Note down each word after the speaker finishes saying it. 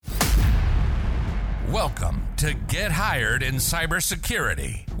Welcome to Get Hired in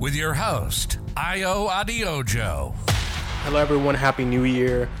Cybersecurity with your host, Ayo Adeojo. Hello everyone, Happy New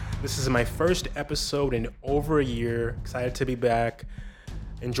Year. This is my first episode in over a year. Excited to be back.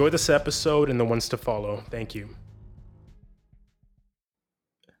 Enjoy this episode and the ones to follow. Thank you.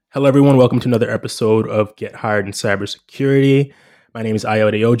 Hello everyone, welcome to another episode of Get Hired in Cybersecurity. My name is Ayo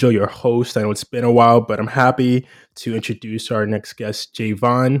Adeojo, your host. I know it's been a while, but I'm happy to introduce our next guest,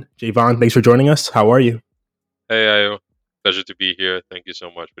 Javan. Javan, thanks for joining us. How are you? Hey, Ayo. Pleasure to be here. Thank you so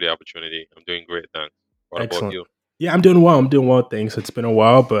much for the opportunity. I'm doing great, thanks. What Excellent. about you? Yeah, I'm doing well. Thanks. It's been a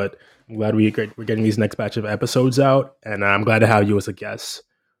while, but I'm glad we're getting these next batch of episodes out, and I'm glad to have you as a guest.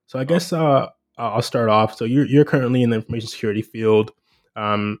 So I guess I'll start off. So you're currently in the information security field,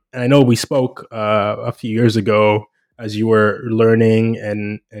 and I know we spoke a few years ago as you were learning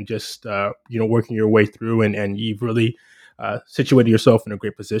and just working your way through, and you've really situated yourself in a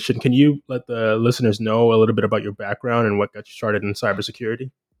great position. Can you let the listeners know a little bit about your background and what got you started in cybersecurity?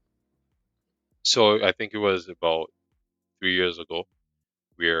 So I think it was about 3 years ago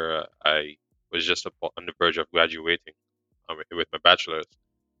where I was just on the verge of graduating with my bachelor's,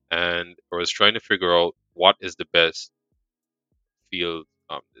 and I was trying to figure out what is the best field,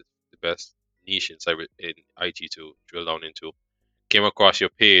 the best niche in IT to drill down into. Came across your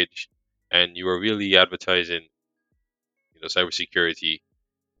page, and you were really advertising, cybersecurity,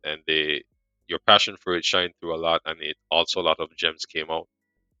 and your passion for it shined through a lot, and it also a lot of gems came out.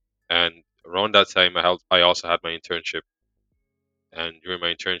 And around that time, I also had my internship, and during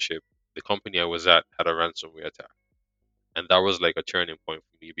my internship, the company I was at had a ransomware attack, and that was like a turning point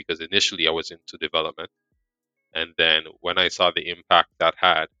for me because initially I was into development, and then when I saw the impact that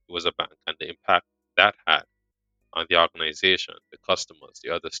had, it was a bank, and the impact that had on the organization, the customers, the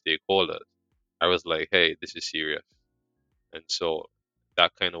other stakeholders, I was like, hey, this is serious. And so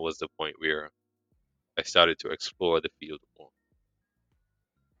that kind of was the point where I started to explore the field more.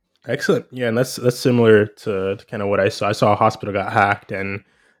 Excellent. Yeah, and that's similar to kind of what I saw. I saw a hospital got hacked, and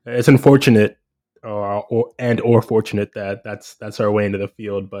it's unfortunate or fortunate that that's our way into the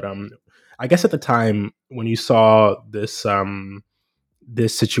field. But I guess at the time when you saw this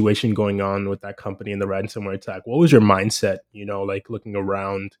situation going on with that company and the ransomware attack, what was your mindset? Like looking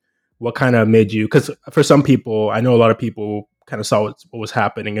around, what kind of made you? Because for some people, I know a lot of people kind of saw what was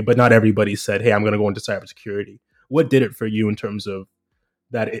happening, but not everybody said, "Hey, I'm going to go into cybersecurity." What did it for you in terms of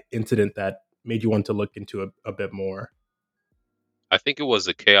that incident that made you want to look into a bit more? I think it was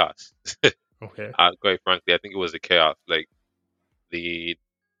the chaos. Okay. Quite frankly, I think it was the chaos. Like the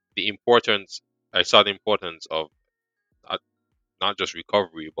the importance. I saw the importance of not, not just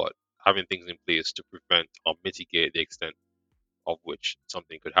recovery, but having things in place to prevent or mitigate the extent of which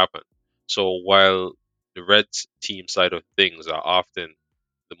something could happen. So while the red team side of things are often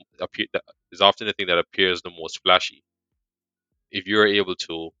is often the thing that appears the most flashy, if you're able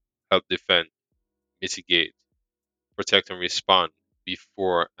to help defend, mitigate, protect, and respond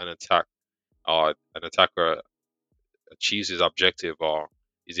before an attack or an attacker achieves his objective or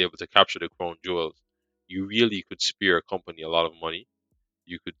is able to capture the crown jewels, you really could spare a company a lot of money.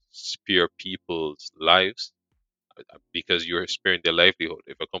 You could spare people's lives because you're sparing their livelihood.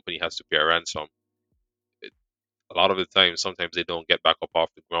 If a company has to pay a ransom, it, a lot of the time, sometimes they don't get back up off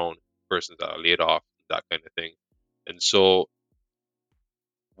the ground. Persons that are laid off, that kind of thing. And so,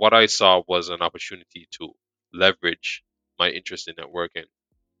 what I saw was an opportunity to leverage my interest in networking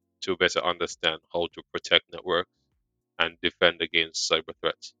to better understand how to protect networks and defend against cyber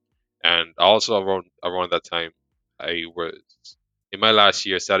threats. And also around that time, I was in my last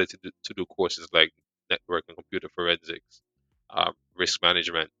year started to do courses like network and computer forensics, risk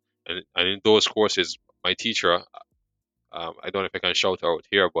management, and in those courses, my teacher, I don't know if I can shout her out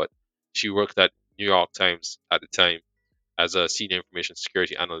here, but she worked at New York Times at the time as a senior information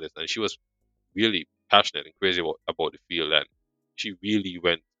security analyst, and she was really passionate and crazy about the field, and she really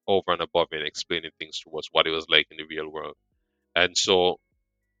went over and above in explaining things to us what it was like in the real world. And so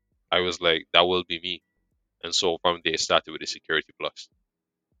I was like, that will be me. And so from there, it started with the Security Plus.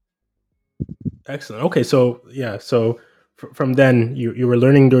 Excellent. Okay, so yeah, so from then you were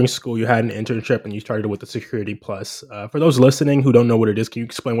learning during school. You had an internship, and you started with the Security Plus. For those listening who don't know what it is, can you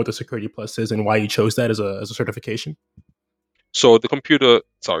explain what the Security Plus is and why you chose that as a certification? So the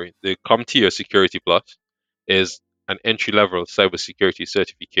CompTIA Security Plus is an entry-level cybersecurity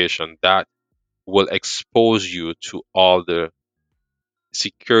certification that will expose you to all the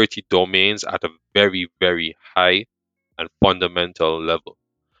security domains at a very, very high and fundamental level.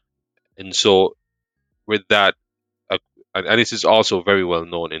 And so with that, uh, and this is also very well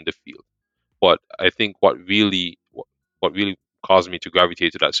known in the field. But I think what really caused me to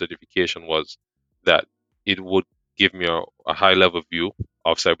gravitate to that certification was that it would give me a high level view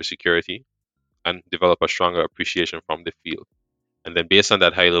of cybersecurity and develop a stronger appreciation from the field. And then based on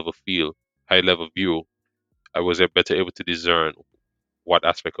that high level view, I was better able to discern what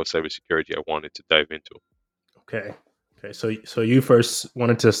aspect of cybersecurity I wanted to dive into. Okay. Okay. So you first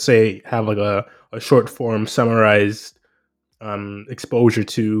wanted to say have like a short form summarized exposure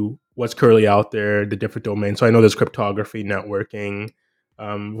to what's currently out there, the different domains. So I know there's cryptography, networking,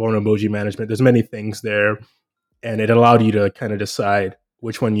 vulnerability management. There's many things there, and it allowed you to kind of decide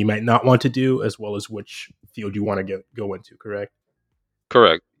which one you might not want to do, as well as which field you want to go into. Correct?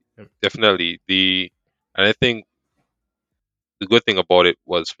 Correct. Yeah. Definitely. And I think the good thing about it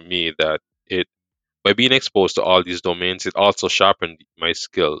was for me that it by being exposed to all these domains, it also sharpened my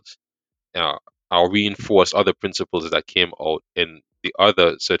skills. Uh, I'll reinforce other principles that came out in the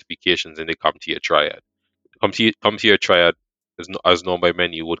other certifications in the CompTIA triad. CompTIA triad, as known by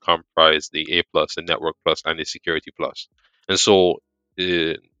many, would comprise the A plus, the Network plus, and the Security plus. And so,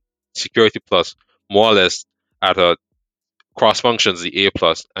 the Security plus, more or less, at a cross functions the A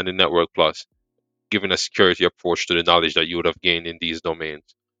plus and the Network plus, giving a security approach to the knowledge that you would have gained in these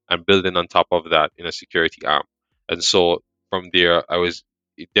domains, and building on top of that in a security arm. And so, from there,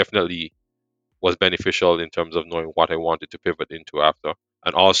 it definitely was beneficial in terms of knowing what I wanted to pivot into after,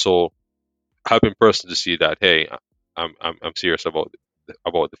 and also helping person to see that, hey, I'm serious about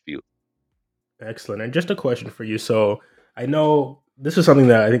the field. Excellent. And just a question for you. So I know this is something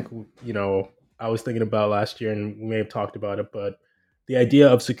that I think, I was thinking about last year and we may have talked about it, but the idea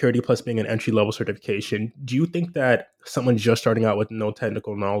of Security Plus being an entry level certification, do you think that someone just starting out with no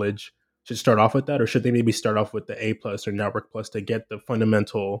technical knowledge should start off with that? Or should they maybe start off with the A plus or Network plus to get the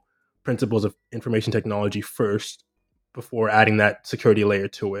fundamental principles of information technology first before adding that security layer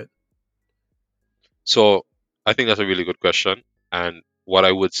to it? So I think that's a really good question. And what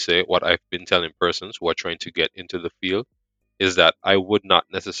I would say, what I've been telling persons who are trying to get into the field, is that I would not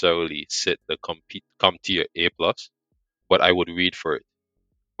necessarily sit the CompTIA A plus, but I would read for it.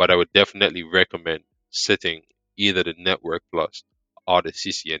 But I would definitely recommend sitting either the Network plus or the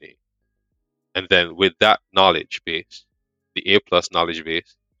CCNA. And then with that knowledge base, the A plus knowledge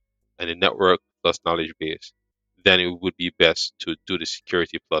base and the Network plus knowledge base, then it would be best to do the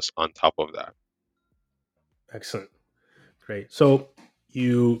Security plus on top of that. Excellent. Great. So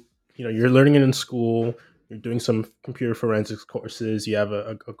you you're learning it in school. You're doing some computer forensics courses. You have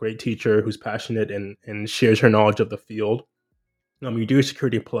a great teacher who's passionate and shares her knowledge of the field. You do a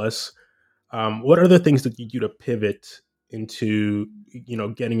security plus. What are the things that you do to pivot into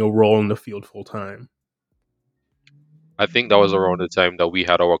getting a role in the field full time? I think that was around the time that we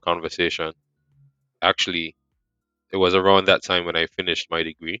had our conversation. Actually, it was around that time when I finished my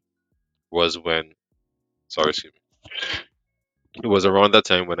degree. Was when Sorry, excuse me. It was around that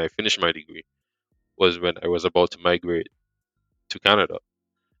time when I finished my degree. Was when I was about to migrate to Canada,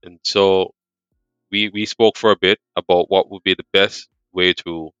 and so we spoke for a bit about what would be the best way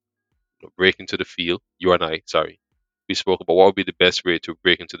to break into the field. You and I, sorry, we spoke about what would be the best way to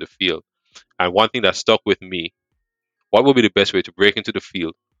break into the field. And one thing that stuck with me, what would be the best way to break into the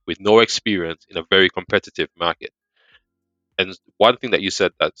field with no experience in a very competitive market? And one thing that you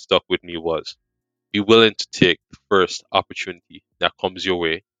said that stuck with me was be willing to take the first opportunity that comes your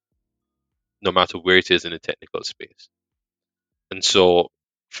way, no matter where it is in the technical space. And so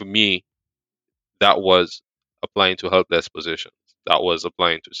for me, that was applying to help desk positions. That was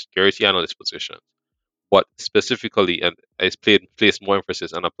applying to security analyst positions. But specifically, and I placed more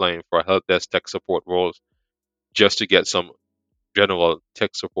emphasis on applying for help desk tech support roles just to get some general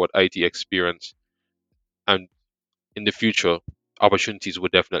tech support IT experience. And in the future, opportunities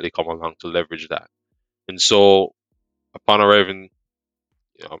would definitely come along to leverage that. And so upon arriving,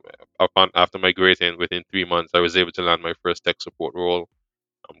 you know, upon after migrating within 3 months, I was able to land my first tech support role.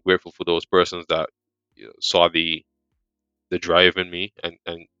 I'm grateful for those persons that saw the drive in me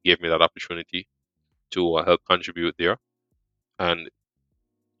and gave me that opportunity to help contribute there. And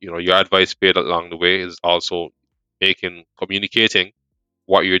your advice paid along the way is also communicating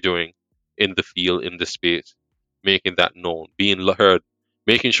what you're doing in the field, in the space, making that known, being heard,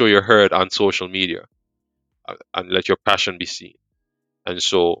 making sure you're heard on social media, and let your passion be seen. And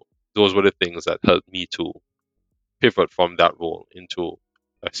so those were the things that helped me to pivot from that role into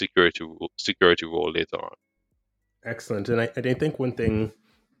a security role later on. Excellent. And I think one thing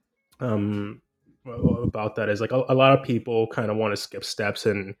um, about that is like a lot of people kind of want to skip steps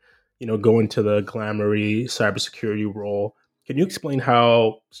and go into the glamoury cybersecurity role. Can you explain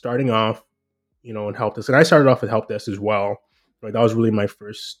how starting off in help desk, and I started off with help desk as well. Right, that was really my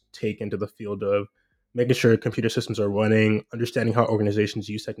first take into the field of making sure computer systems are running, understanding how organizations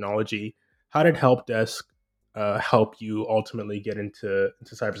use technology. how did help desk help you ultimately get into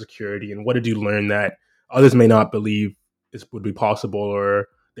cybersecurity, and what did you learn that others may not believe this would be possible, or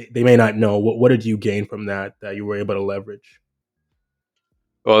they may not know? What did you gain from that you were able to leverage?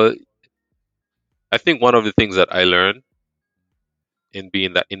 Well, I think one of the things that I learned in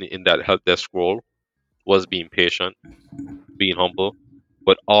being that in that help desk role was being patient, being humble,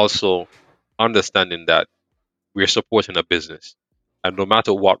 but also understanding that we're supporting a business. And no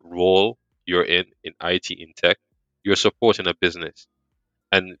matter what role you're in IT, in tech, you're supporting a business.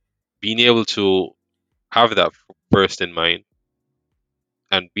 And being able to have that first in mind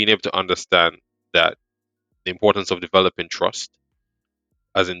and being able to understand that the importance of developing trust,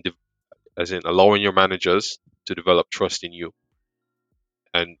 as in as in allowing your managers to develop trust in you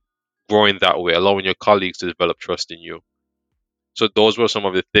and growing that way, allowing your colleagues to develop trust in you. So those were some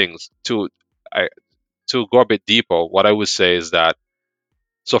of the things. I, to go a bit deeper, what I would say is that,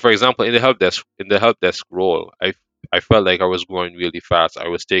 so for example, in the help desk role, I felt like I was growing really fast. I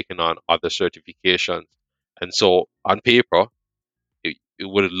was taking on other certifications, and so on paper, it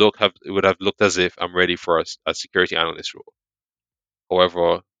would have looked as if I'm ready for a security analyst role.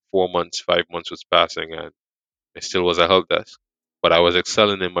 However, 4 months, 5 months was passing, and I still was a help desk, but I was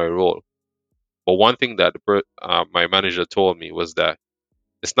excelling in my role. But one thing that my manager told me was that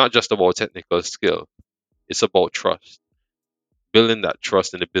it's not just about technical skill; it's about trust, building that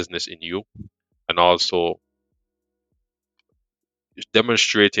trust in the business in you, and also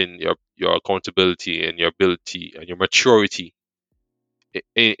demonstrating your accountability and your ability and your maturity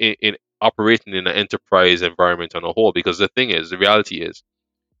in operating in an enterprise environment on a whole. Because the reality is,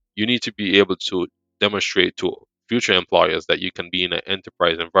 you need to be able to demonstrate to future employers that you can be in an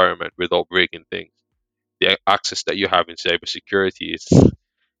enterprise environment without breaking things. The access that you have in cybersecurity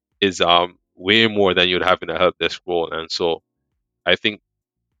is way more than you'd have in a help desk role. And so I think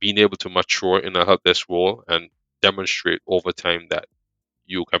being able to mature in a help desk role and demonstrate over time that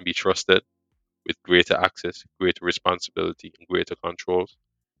you can be trusted with greater access, greater responsibility, and greater controls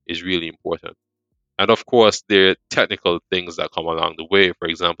is really important. And of course, there are technical things that come along the way. For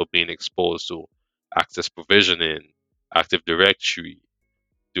example, being exposed to access provisioning, Active Directory,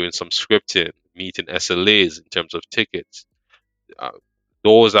 doing some scripting, meeting SLAs in terms of tickets. Uh,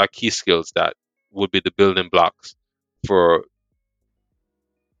 those are key skills that would be the building blocks for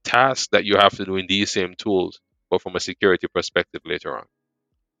tasks that you have to do in these same tools, but from a security perspective later on.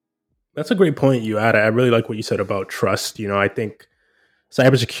 That's a great point you added. I really like what you said about trust. I think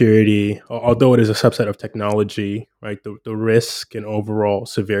cybersecurity, although it is a subset of technology, right, the risk and overall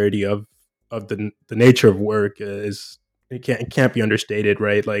severity of the nature of work is, it can't be understated,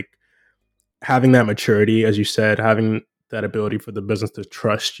 right? Like, having that maturity, as you said, having that ability for the business to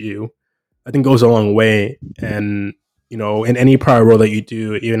trust you, I think goes a long way. And in any prior role that you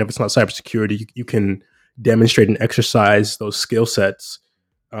do, even if it's not cybersecurity, you can demonstrate and exercise those skill sets,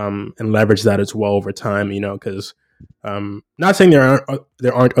 and leverage that as well over time. Because not saying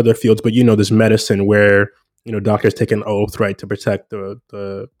there aren't other fields, but there's medicine where doctors take an oath, right, to protect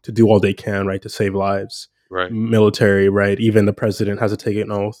to do all they can, right, to save lives. Right, Military, right, even the president has to take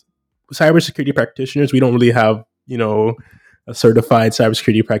an oath. Cybersecurity practitioners, we don't really have a certified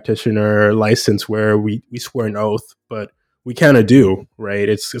cybersecurity practitioner license where we swear an oath, but we kind of do, right?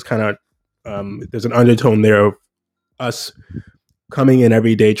 It's kind of there's an undertone there of us coming in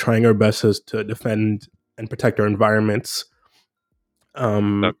every day, trying our best to defend and protect our environments,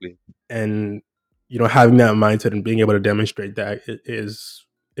 um, exactly. and having that mindset and being able to demonstrate that is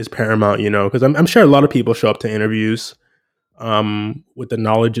paramount. Because I'm sure a lot of people show up to interviews with the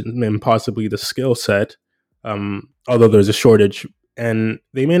knowledge and possibly the skill set, although there's a shortage, and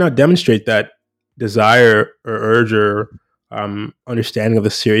they may not demonstrate that desire or urge or understanding of the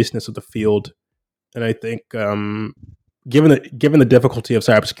seriousness of the field. And I think, given the difficulty of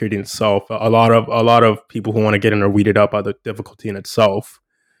cybersecurity in itself, a lot of people who want to get in are weeded up by the difficulty in itself.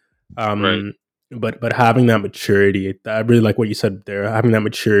 Right. Um, but having that maturity, I really like what you said there. Having that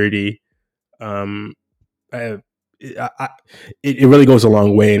maturity, um, I, I, it really goes a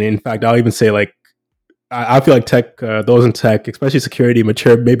long way. And in fact, I'll even say, like, I feel like those in tech, especially security,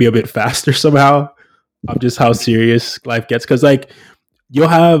 mature maybe a bit faster somehow of just how serious life gets. Because, like, you'll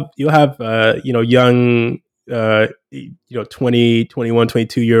have young 20, 21,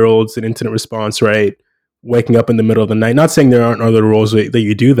 22 year olds in incident response, right, waking up in the middle of the night. Not saying there aren't other roles that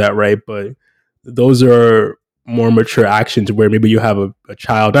you do that, right, but those are more mature actions where maybe you have a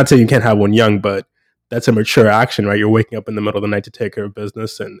child. Not saying you can't have one young, but that's a mature action, right? You're waking up in the middle of the night to take care of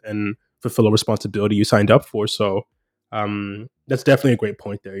business and fulfill a responsibility you signed up for. So that's definitely a great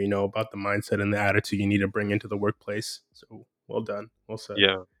point there, about the mindset and the attitude you need to bring into the workplace. So well done, well said.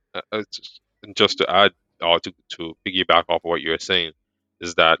 Yeah. And just to add, or to piggyback off what you're saying,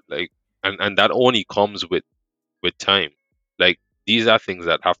 is that like, and that only comes with time. Like, these are things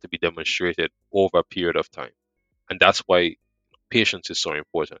that have to be demonstrated over a period of time, and that's why patience is so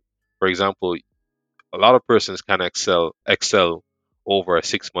important. For example, a lot of persons can excel over a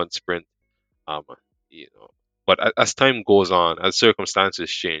 6 month sprint, um, you know, but as time goes on, as circumstances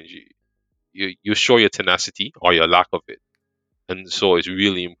change, you show your tenacity or your lack of it, and so it's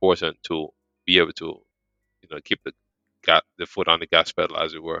really important to be able to keep the foot on the gas pedal,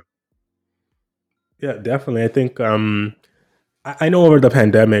 as it were. Yeah, definitely. I think I know over the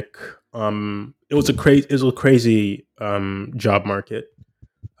pandemic, it was a crazy job market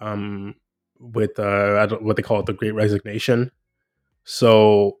with what they call it, the Great Resignation.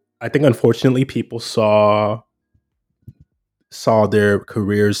 So I think unfortunately people saw their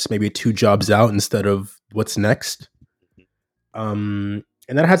careers maybe two jobs out instead of what's next. And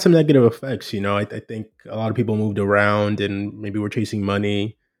that had some negative effects. I think a lot of people moved around and maybe were chasing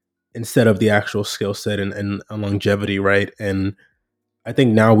money instead of the actual skill set and longevity, right? And I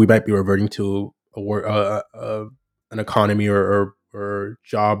think now we might be reverting to an economy or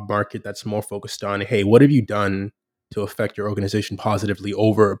job market that's more focused on, hey, what have you done to affect your organization positively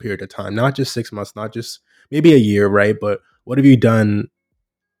over a period of time? Not just 6 months, not just maybe a year, right? But what have you done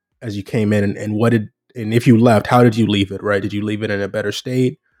as you came in, and if you left, how did you leave it, right? Did you leave it in a better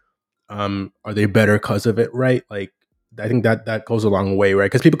state? Are they better because of it, right? Like, I think that goes a long way,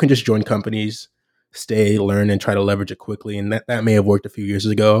 right? Because people can just join companies, stay, learn, and try to leverage it quickly, and that may have worked a few years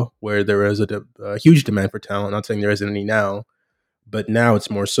ago, where there was a huge demand for talent. Not saying there isn't any now, but now it's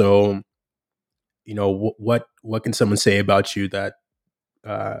more so. What can someone say about you that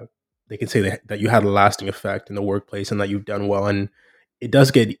uh, they can say that you had a lasting effect in the workplace and that you've done well, and it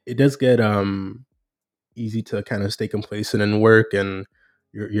does get easy to kind of stay complacent in work, and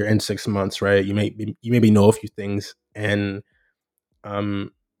you're in 6 months, right? You maybe know a few things and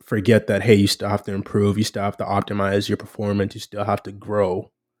um, forget that, hey, you still have to improve, you still have to optimize your performance, you still have to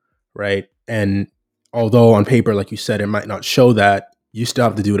grow, right? And although on paper, like you said, it might not show that, you still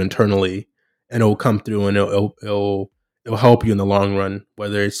have to do it internally, and it'll come through, and it'll help you in the long run,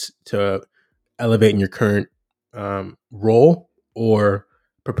 whether it's to elevate in your current role or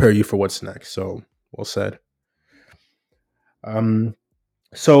prepare you for what's next. So, well said. Um,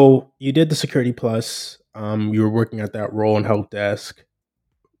 so you did the Security Plus. You were working at that role in help desk.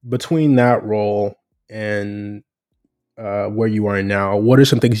 Between that role and where you are now, what are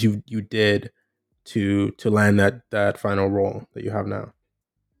some things you did to land that final role that you have now?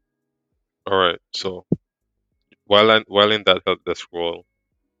 All right. So while in that help desk role,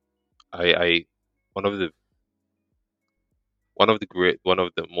 I one of the one of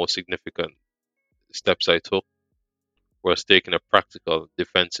the most significant steps I took was taking a practical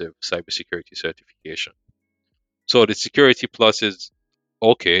defensive cybersecurity certification. So the Security Plus is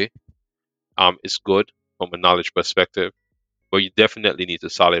okay. It's good from a knowledge perspective, but you definitely need to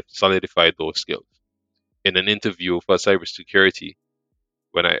solidify those skills. In an interview for cybersecurity,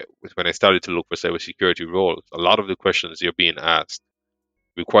 when I when I started to look for cybersecurity roles, a lot of the questions you're being asked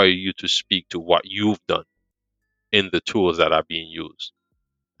require you to speak to what you've done in the tools that are being used,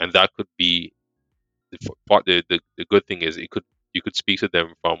 and that could be the good thing is it could you could speak to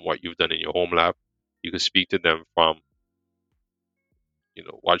them from what you've done in your home lab. You could speak to them from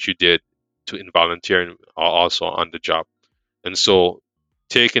what you did to in volunteering or also on the job. And so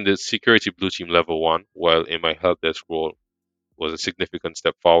taking the security blue team level one while in my help desk role was a significant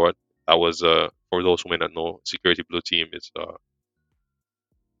step forward. That was for those who may not know, security blue team is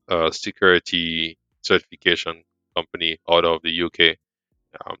a security certification company out of the UK.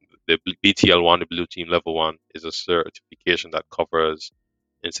 Um, the BTL1, the Blue Team Level 1, is a certification that covers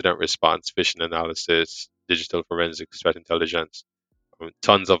incident response, phishing analysis, digital forensics, threat intelligence,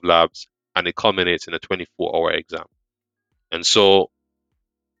 tons of labs, and it culminates in a 24-hour exam. And so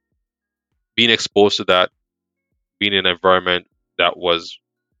being exposed to that, being in an environment that was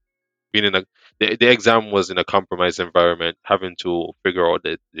being in a the exam was in a compromised environment, having to figure out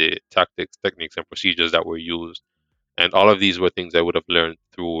the tactics, techniques, and procedures that were used. And all of these were things I would have learned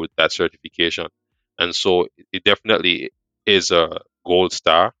through that certification. And so it definitely is a gold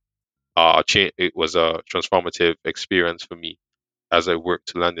star. It was a transformative experience for me as I worked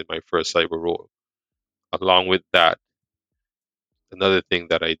to land in my first cyber role. Along with that, another thing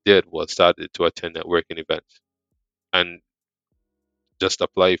that I did was started to attend networking events and just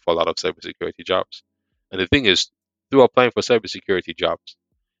apply for a lot of cybersecurity jobs. And the thing is, through applying for cybersecurity jobs,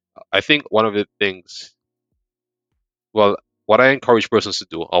 I think one of the things, well, what I encourage persons to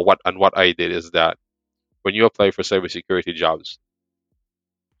do, or what I did, is that when you apply for cybersecurity jobs,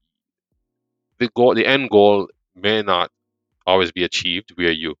 the end goal may not always be achieved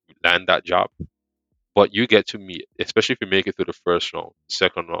where you land that job, but you get to meet, especially if you make it through the first round,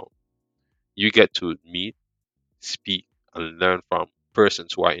 second round, you get to meet, speak, and learn from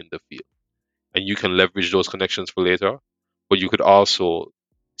persons who are in the field, and you can leverage those connections for later. But you could also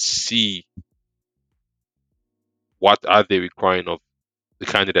see what are they requiring of the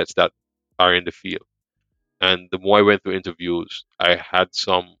candidates that are in the field. And the more I went through interviews, I had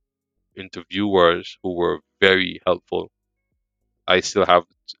some interviewers who were very helpful. I still have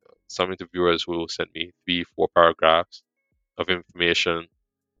some interviewers who sent me 3, 4 paragraphs of information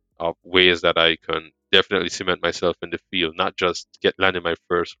of ways that I can definitely cement myself in the field, not just get landing my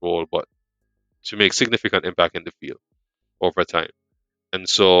first role, but to make significant impact in the field over time. And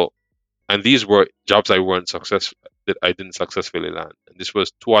so, and these were jobs I didn't successfully land. And this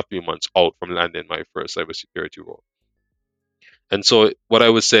was 2 or 3 months out from landing my first cybersecurity role. And so, what I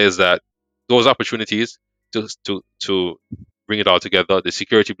would say is that those opportunities to bring it all together, the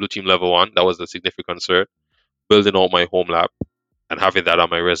security blue team level 1, that was a significant cert, building out my home lab and having that on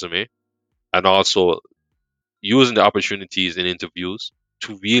my resume, and also using the opportunities in interviews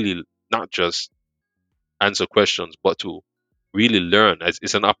to really not just answer questions, but to really learn. As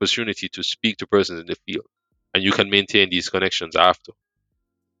it's an opportunity to speak to persons in the field, and you can maintain these connections after.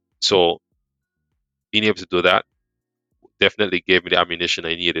 So being able to do that definitely gave me the ammunition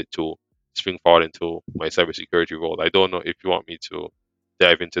I needed to spring forward into my cybersecurity role. I don't know if you want me to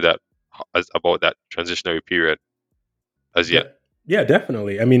dive into that about that transitionary period as Yeah, yet. yeah,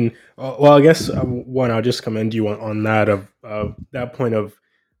 definitely. I mean, well, I guess one, I'll just commend you on that of that point of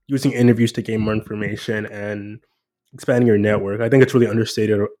using interviews to gain more information and expanding your network. I think it's really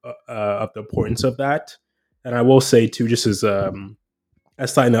understated of the importance of that. And I will say too, just as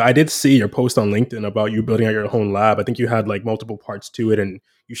side note, I did see your post on LinkedIn about you building out your own lab. I think you had like multiple parts to it, and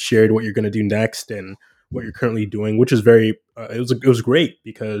you shared what you're going to do next and what you're currently doing, which is very. It was great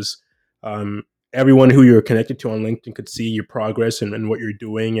because um, everyone who you're connected to on LinkedIn could see your progress and what you're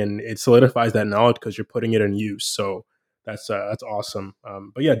doing, and it solidifies that knowledge because you're putting it in use. So that's awesome.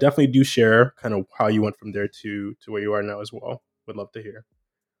 But yeah, definitely do share kind of how you went from there to where you are now as well. Would love to hear.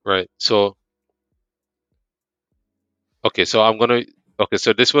 Right. So okay. So I'm gonna. Okay.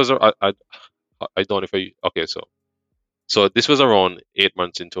 So this was. I don't know if I. Okay. So this was around 8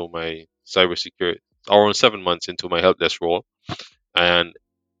 months into my cybersecurity, around 7 months into my help desk role, and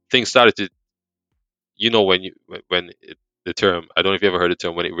things started to, when the term, I don't know if you ever heard the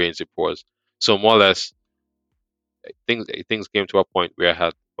term, when it rains it pours. So more or less, things came to a point where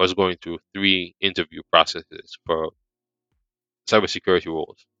I was going through 3 interview processes for cybersecurity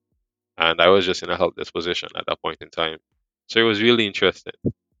roles, and I was just in a help desk position at that point in time. So it was really interesting.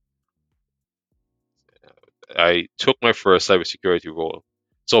 I took my first cybersecurity role.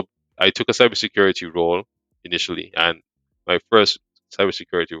 So I took a cybersecurity role initially, and my first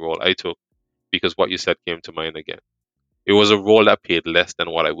cybersecurity role I took because what you said came to mind again. It was a role that paid less than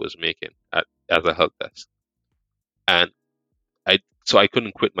what I was making as a help desk, and I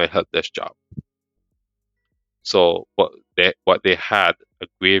couldn't quit my help desk job. So what they had a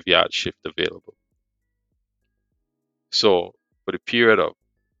graveyard shift available. So for the period of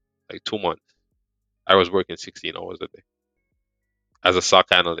like 2 months, I was working 16 hours a day as a SOC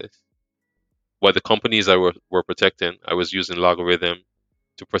analyst. What the companies were protecting, I was using logarithm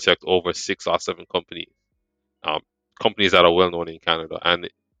to protect over 6 or 7 companies, um, companies that are well known in Canada, and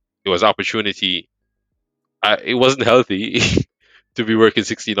it was opportunity. It wasn't healthy to be working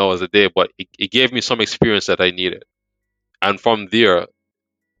 16 hours a day, but it gave me some experience that I needed. And from there,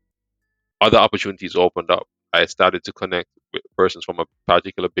 other opportunities opened up. I started to connect with persons from a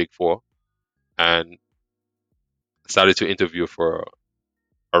particular Big Four and started to interview for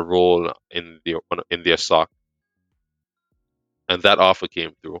a role in their SOC, and that offer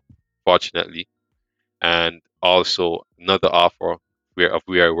came through, fortunately. And also another offer where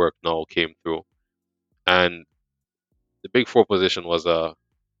I work now came through, and the Big Four position was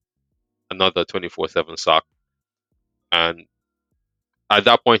another 24/7 SOC. And at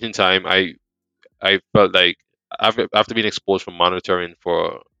that point in time, I felt like after being exposed from monitoring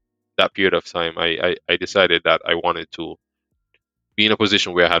for that period of time, I decided that I wanted to be in a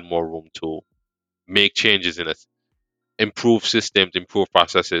position where I had more room to make changes in it, improve systems, improve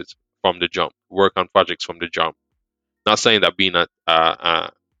processes from the jump, work on projects from the jump. Not saying that being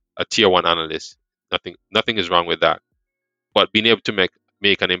a tier one analyst, nothing is wrong with that, but being able to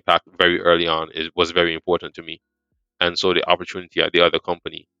make an impact very early on was very important to me. And so the opportunity at the other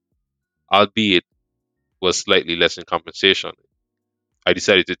company, albeit was slightly less in compensation, I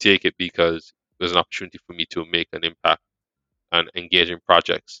decided to take it because it was an opportunity for me to make an impact and engage in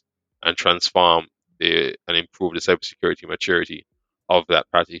projects. and transform and improve the cybersecurity maturity of that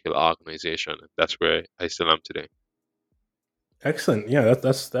particular organization. That's where I still am today. Excellent. Yeah,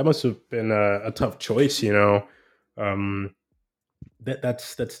 that must have been a tough choice. Um,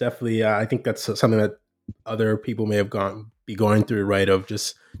 that's definitely. I think that's something that other people may have be going through, right? Of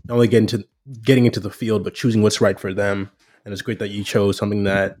just not only getting into the field, but choosing what's right for them. And it's great that you chose something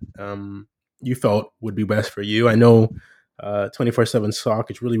that you felt would be best for you. I know 24/7 SOC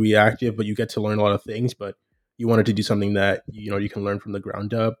is really reactive, but you get to learn a lot of things. But you wanted to do something that you can learn from the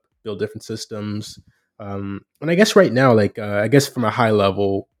ground up, build different systems. And I guess right now, like I guess from a high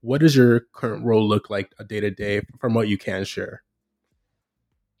level, what does your current role look like a day to day from what you can share?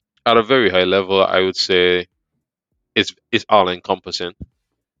 At a very high level, I would say it's all encompassing.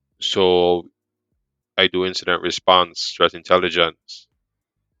 So I do incident response, threat intelligence,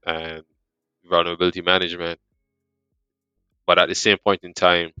 and vulnerability management. But at the same point in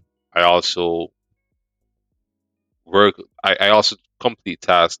time, I also work. I also complete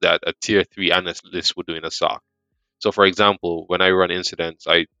tasks that a tier three analyst would do in a SOC. So, for example, when I run incidents,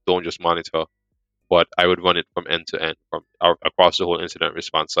 I don't just monitor, but I would run it from end to end, from across the whole incident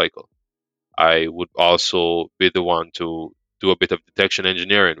response cycle. I would also be the one to do a bit of detection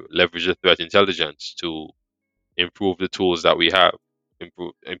engineering, leverage the threat intelligence to improve the tools that we have,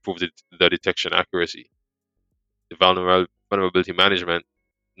 improve the detection accuracy, the vulnerability management,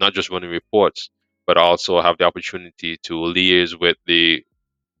 not just running reports, but also have the opportunity to liaise with the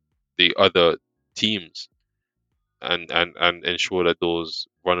other teams and ensure that those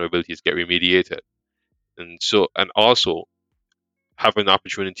vulnerabilities get remediated. And also having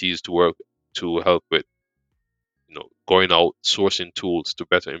opportunities to work to help with going out sourcing tools to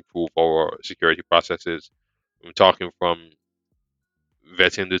better improve our security processes. I'm talking from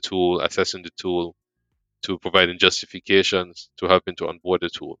vetting the tool, assessing the tool, to providing justifications to helping to onboard the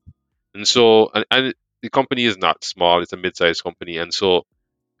tool. And the company is not small; it's a mid-sized company. And so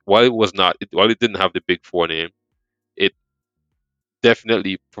while it didn't have the big four name, it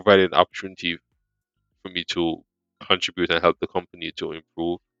definitely provided an opportunity for me to contribute and help the company to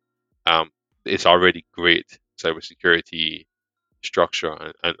improve. Um, it's already great cybersecurity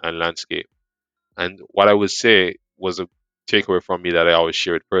structure and landscape. And what I would say was a takeaway from me that I always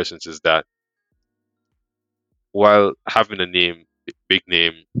share with persons is that while having a name, big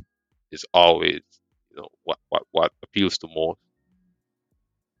name, is always what appeals to most,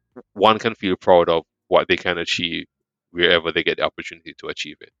 one can feel proud of what they can achieve wherever they get the opportunity to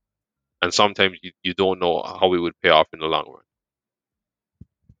achieve it. And sometimes you don't know how it would pay off in the long run.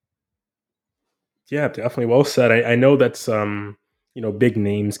 Yeah, definitely. Well said. I know that's big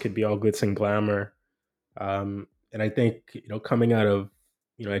names could be all glitz and glamour. And I think, coming out of,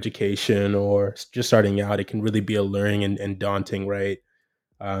 education or just starting out, it can really be alluring and daunting, right?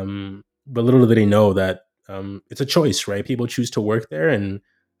 But little do they know that it's a choice, right? People choose to work there, and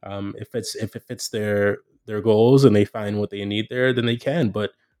if it fits their goals and they find what they need there, then they can.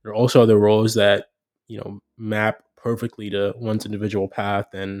 But there are also other roles that map perfectly to one's individual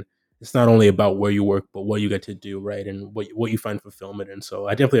path, and it's not only about where you work, but what you get to do, right? And what you find fulfillment in. So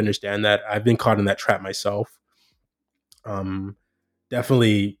I definitely understand that. I've been caught in that trap myself. Um,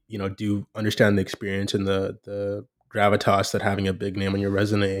 Definitely, do understand the experience and the gravitas that having a big name on your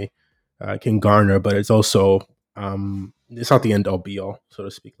resume can garner, but it's not the end all be all, so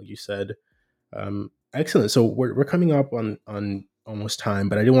to speak, like you said. Excellent. So we're coming up on almost time,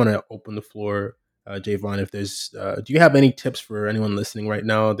 but I do want to open the floor, Javon. If there's, do you have any tips for anyone listening right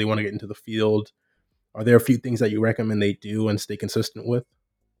now? They want to get into the field. Are there a few things that you recommend they do and stay consistent with?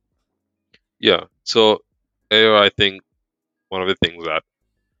 Yeah. So I think one of the things that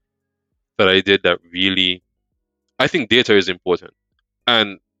I did that really I think data is important.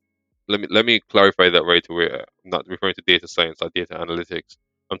 And let me clarify that right away. I'm not referring to data science or data analytics.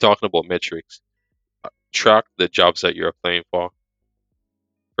 I'm talking about metrics. Track the jobs that you're applying for.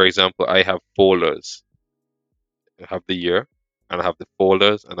 For example, I have folders. I have the year, and I have the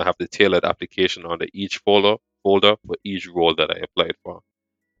folders, and I have the tailored application under each folder for each role that I applied for.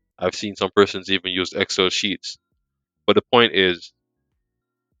 I've seen some persons even use Excel sheets. But the point is,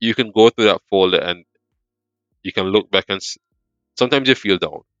 you can go through that folder and you can look back and sometimes you feel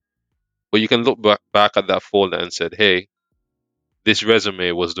down, but you can look back at that folder and said, "Hey, this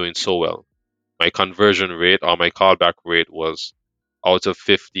resume was doing so well. My conversion rate or my callback rate was out of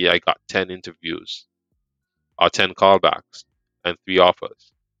 50, I got 10 interviews or 10 callbacks and 3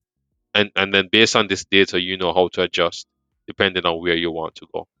 offers." And then based on this data, you know how to adjust depending on where you want to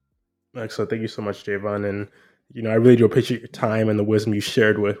go. Excellent. Thank you so much, Javon. And I really do appreciate your time and the wisdom you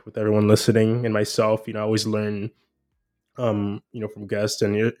shared with everyone listening and myself. I always learn from guests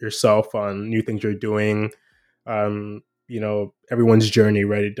and yourself on new things you're doing. Everyone's journey,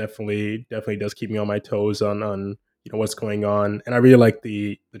 right? It definitely does keep me on my toes on what's going on. And I really like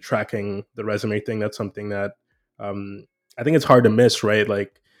the tracking the resume thing. That's something that I think it's hard to miss, right?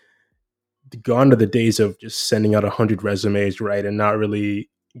 Like, gone to the days of just sending out 100 resumes, right, and not really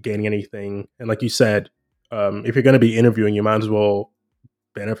gaining anything. And like you said, if you're going to be interviewing, you might as well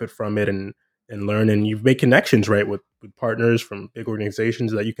benefit from it and learn. And you've made connections, right, with partners from big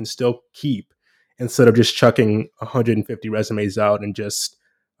organizations that you can still keep instead of just chucking 150 resumes out and just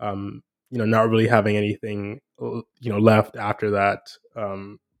not really having anything left after that.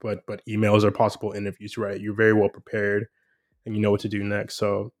 But emails or possible interviews, right? You're very well prepared and you know what to do next.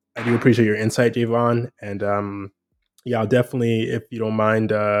 So I do appreciate your insight, Javon. And yeah, I'll definitely, if you don't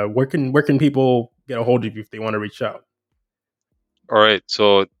mind, where can people get a hold of you if they want to reach out? All right.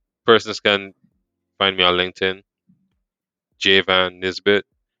 So persons can find me on LinkedIn, Javan Nisbett,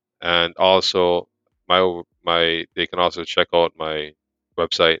 and also my they can also check out my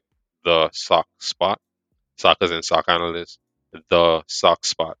website, the Sock Spot. Sock as in Sock Analyst, the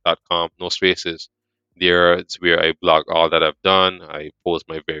sockspot.com, no spaces. There it's where I blog all that I've done. I post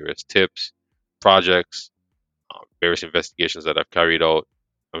my various tips, projects, various investigations that I've carried out.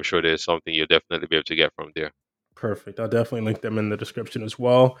 I'm sure there's something you'll definitely be able to get from there. Perfect. I'll definitely link them in the description as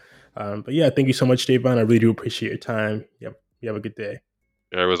well. But yeah, thank you so much, Javon. I really do appreciate your time. Yep. You have a good day.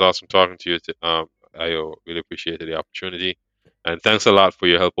 Yeah, it was awesome talking to you. I really appreciated the opportunity, and thanks a lot for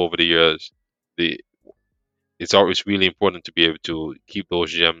your help over the years. The It's always really important to be able to keep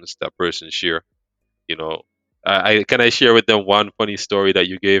those gems that person share. You know, I can I share with them one funny story that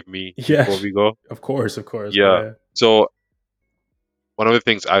you gave me Yeah, before we go? of course, of course. Go Yeah. ahead. So one of the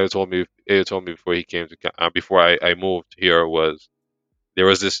things Ayo told me before he came to before I moved here was there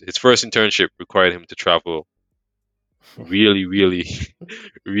was this his first internship required him to travel really really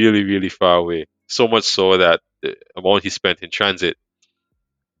really really far away. So much so that the amount he spent in transit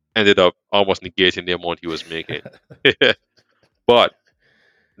ended up almost negating the amount he was making. But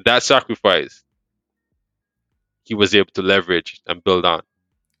that sacrifice he was able to leverage and build on,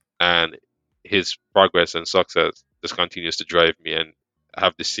 and his progress and success just continues to drive me and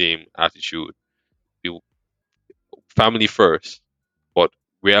have the same attitude. Be family first, but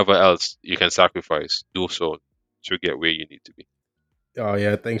wherever else you can sacrifice, do so to get where you need to be. Oh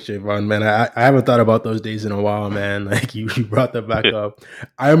yeah, thanks, Javon. Man, I haven't thought about those days in a while, man. Like you brought that back up.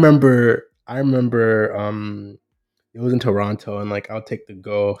 I remember it was in Toronto and like I'll take the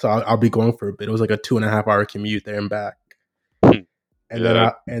go. So I'll be going for a bit. It was like a 2.5 hour commute there and back. And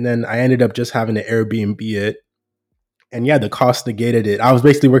then Yeah. I ended up just having to Airbnb it. And yeah, the cost negated it. I was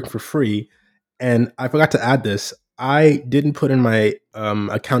basically working for free. And I forgot to add this. I didn't put in my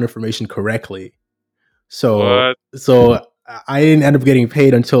account information correctly. So What? so I didn't end up getting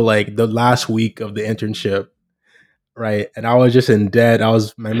paid until like the last week of the internship, right? And I was just in debt. I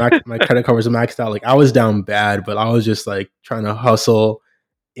was my credit card was maxed out. Like I was down bad, but I was just like trying to hustle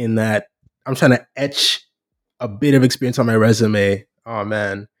in that I'm trying to etch a bit of experience on my resume. Oh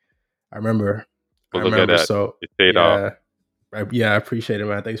man, I remember. I Well, look at remember. that. So It paid off. yeah, yeah, I appreciate it,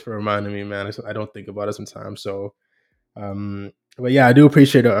 man. Thanks for reminding me, man. I don't think about it sometimes. So but yeah, I do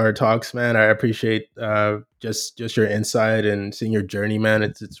appreciate our talks, man. I appreciate just your insight and seeing your journey, man.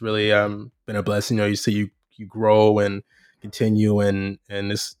 It's really been a blessing. You see you grow and continue and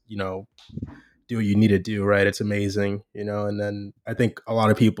this do what you need to do, right? It's amazing, And then I think a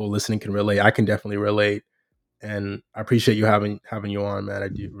lot of people listening can relate. I can definitely relate, and I appreciate you having you on, man. I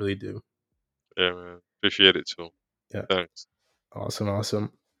do really do. Yeah, man. Appreciate it too. Yeah, Thanks.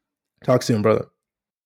 awesome. Talk soon, brother.